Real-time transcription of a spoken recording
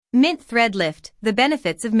Mint Thread Lift, the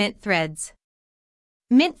benefits of mint threads.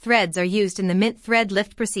 Mint threads are used in the mint thread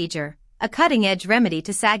lift procedure, a cutting-edge remedy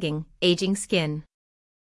to sagging, aging skin.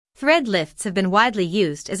 Thread lifts have been widely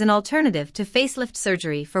used as an alternative to facelift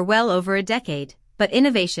surgery for well over a decade, but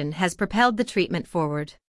innovation has propelled the treatment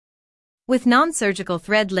forward. With non-surgical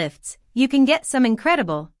thread lifts, you can get some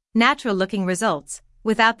incredible, natural-looking results,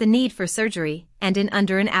 without the need for surgery, and in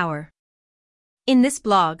under an hour. In this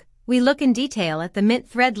blog, we look in detail at the mint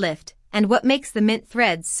thread lift and what makes the mint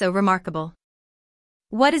threads so remarkable.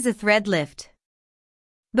 What is a thread lift?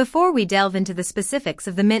 Before we delve into the specifics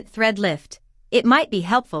of the mint thread lift, it might be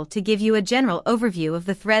helpful to give you a general overview of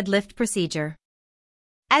the thread lift procedure.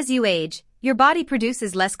 As you age, your body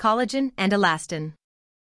produces less collagen and elastin.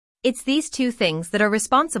 It's these two things that are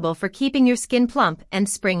responsible for keeping your skin plump and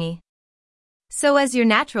springy. So as your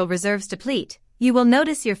natural reserves deplete, you will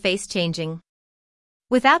notice your face changing.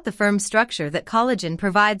 Without the firm structure that collagen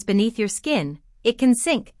provides beneath your skin, it can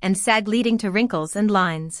sink and sag, leading to wrinkles and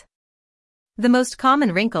lines. The most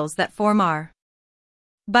common wrinkles that form are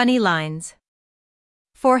bunny lines,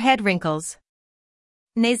 forehead wrinkles,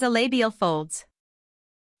 nasolabial folds,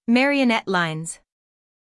 marionette lines.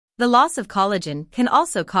 The loss of collagen can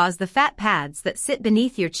also cause the fat pads that sit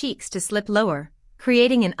beneath your cheeks to slip lower,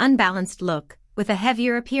 creating an unbalanced look with a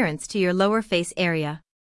heavier appearance to your lower face area.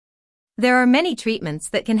 There are many treatments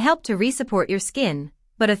that can help to resupport your skin,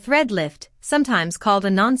 but a thread lift, sometimes called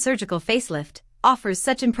a non-surgical facelift, offers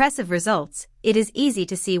such impressive results. It is easy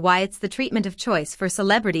to see why it's the treatment of choice for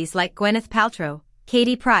celebrities like Gwyneth Paltrow,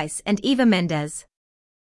 Katie Price, and Eva Mendes.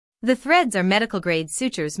 The threads are medical-grade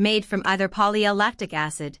sutures made from either polyl-lactic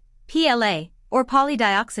acid, PLA, or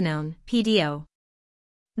polydioxanone, PDO.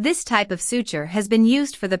 This type of suture has been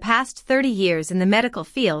used for the past 30 years in the medical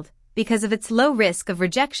field because of its low risk of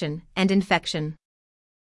rejection and infection.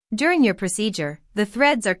 During your procedure, the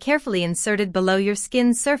threads are carefully inserted below your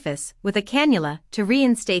skin's surface with a cannula to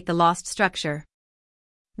reinstate the lost structure.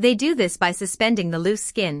 They do this by suspending the loose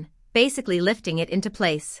skin, basically lifting it into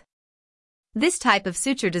place. This type of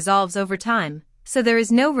suture dissolves over time, so there is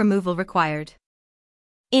no removal required.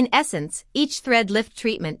 In essence, each thread lift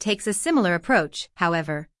treatment takes a similar approach.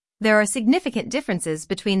 However, there are significant differences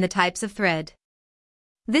between the types of thread.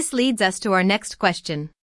 This leads us to our next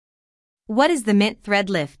question. What is the mint thread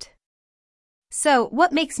lift? So,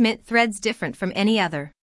 what makes mint threads different from any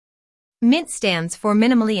other? Mint stands for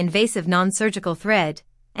minimally invasive non-surgical thread,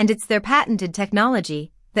 and it's their patented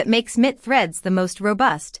technology that makes mint threads the most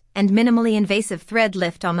robust and minimally invasive thread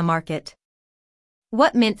lift on the market.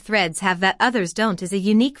 What mint threads have that others don't is a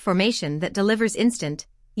unique formation that delivers instant,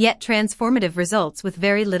 yet transformative results with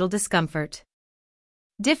very little discomfort.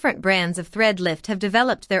 Different brands of thread lift have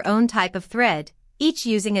developed their own type of thread, each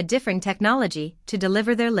using a different technology to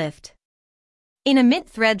deliver their lift. In a mint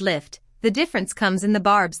thread lift, the difference comes in the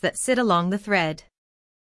barbs that sit along the thread.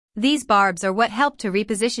 These barbs are what help to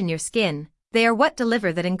reposition your skin. They are what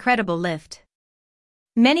deliver that incredible lift.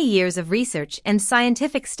 Many years of research and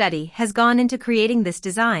scientific study has gone into creating this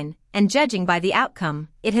design, and judging by the outcome,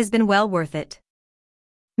 it has been well worth it.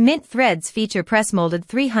 Mint threads feature press-molded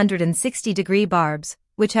 360-degree barbs,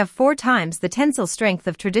 which have 4 times the tensile strength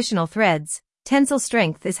of traditional threads. Tensile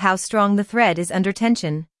strength is how strong the thread is under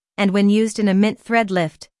tension, and when used in a mint thread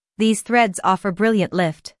lift, these threads offer brilliant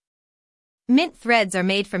lift. Mint threads are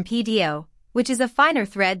made from PDO, which is a finer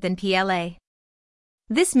thread than PLA.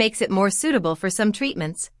 This makes it more suitable for some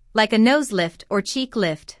treatments, like a nose lift or cheek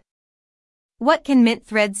lift. What can mint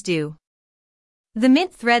threads do? The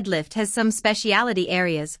mint thread lift has some specialty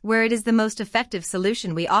areas where it is the most effective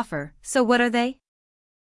solution we offer. So what are they?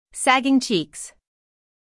 Sagging cheeks.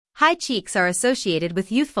 High cheeks are associated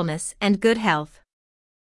with youthfulness and good health.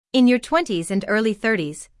 In your 20s and early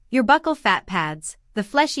 30s, your buccal fat pads, the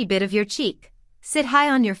fleshy bit of your cheek, sit high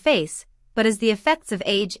on your face, but as the effects of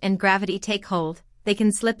age and gravity take hold, they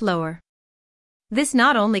can slip lower. This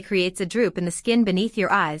not only creates a droop in the skin beneath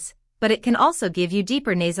your eyes, but it can also give you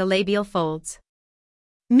deeper nasolabial folds.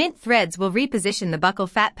 Mint threads will reposition the buccal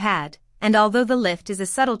fat pad, and although the lift is a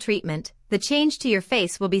subtle treatment, the change to your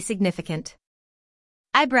face will be significant.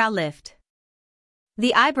 Eyebrow lift.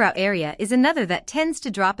 The eyebrow area is another that tends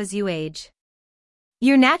to drop as you age.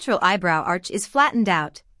 Your natural eyebrow arch is flattened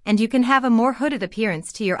out, and you can have a more hooded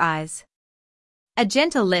appearance to your eyes. A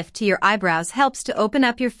gentle lift to your eyebrows helps to open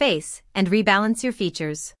up your face and rebalance your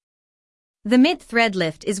features. The mint thread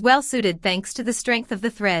lift is well suited thanks to the strength of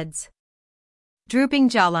the threads. Drooping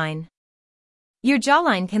jawline. Your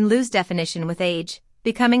jawline can lose definition with age,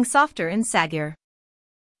 becoming softer and saggier.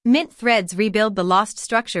 Mint threads rebuild the lost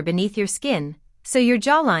structure beneath your skin, so your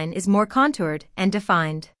jawline is more contoured and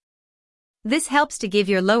defined. This helps to give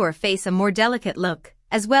your lower face a more delicate look,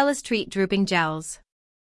 as well as treat drooping jowls.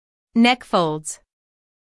 Neck folds.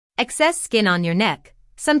 Excess skin on your neck,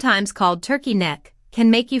 sometimes called turkey neck, can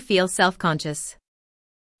make you feel self-conscious.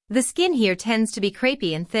 The skin here tends to be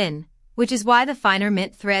crepey and thin, which is why the finer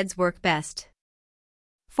mint threads work best.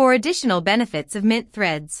 For additional benefits of mint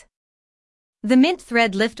threads. The Mint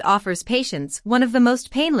Thread Lift offers patients one of the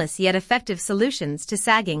most painless yet effective solutions to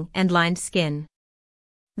sagging and lined skin.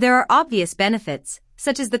 There are obvious benefits,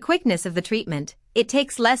 such as the quickness of the treatment, it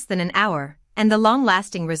takes less than an hour, and the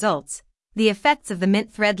long-lasting results. The effects of the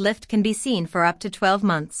Mint Thread Lift can be seen for up to 12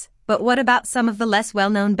 months, but what about some of the less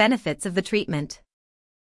well-known benefits of the treatment?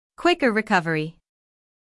 Quicker recovery.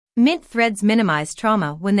 Mint threads minimize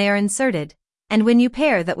trauma when they are inserted, and when you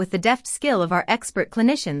pair that with the deft skill of our expert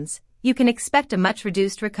clinicians, you can expect a much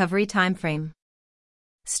reduced recovery timeframe.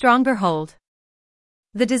 Stronger hold.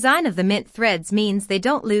 The design of the mint threads means they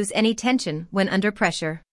don't lose any tension when under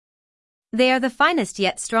pressure. They are the finest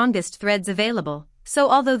yet strongest threads available, so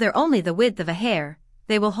although they're only the width of a hair,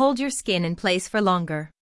 they will hold your skin in place for longer.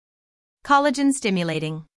 Collagen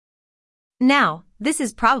stimulating. Now, this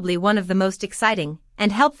is probably one of the most exciting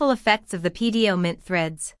and helpful effects of the PDO mint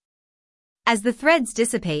threads. As the threads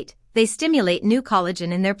dissipate, they stimulate new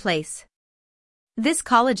collagen in their place. This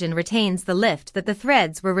collagen retains the lift that the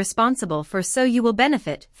threads were responsible for, so you will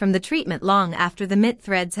benefit from the treatment long after the mint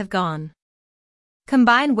threads have gone.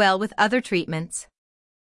 Combine well with other treatments.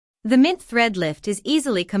 The Mint Thread Lift is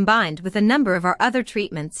easily combined with a number of our other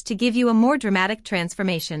treatments to give you a more dramatic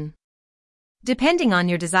transformation. Depending on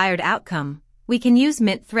your desired outcome, we can use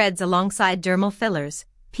mint threads alongside dermal fillers,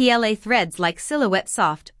 PLA threads like Silhouette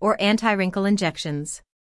Soft, or anti-wrinkle injections.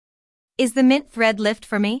 Is the Mint Thread Lift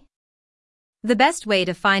for me? The best way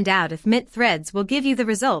to find out if mint threads will give you the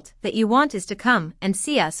result that you want is to come and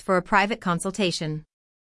see us for a private consultation.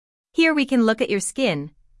 Here we can look at your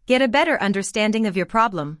skin, get a better understanding of your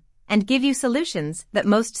problem, and give you solutions that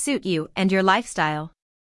most suit you and your lifestyle.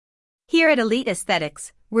 Here at Elite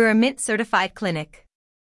Aesthetics, we're a Mint-certified clinic.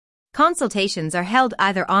 Consultations are held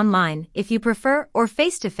either online, if you prefer, or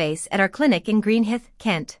face-to-face at our clinic in Greenhithe,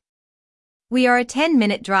 Kent. We are a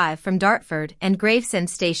 10-minute drive from Dartford and Gravesend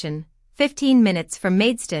Station, 15 minutes from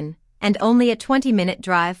Maidstone, and only a 20-minute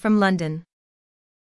drive from London.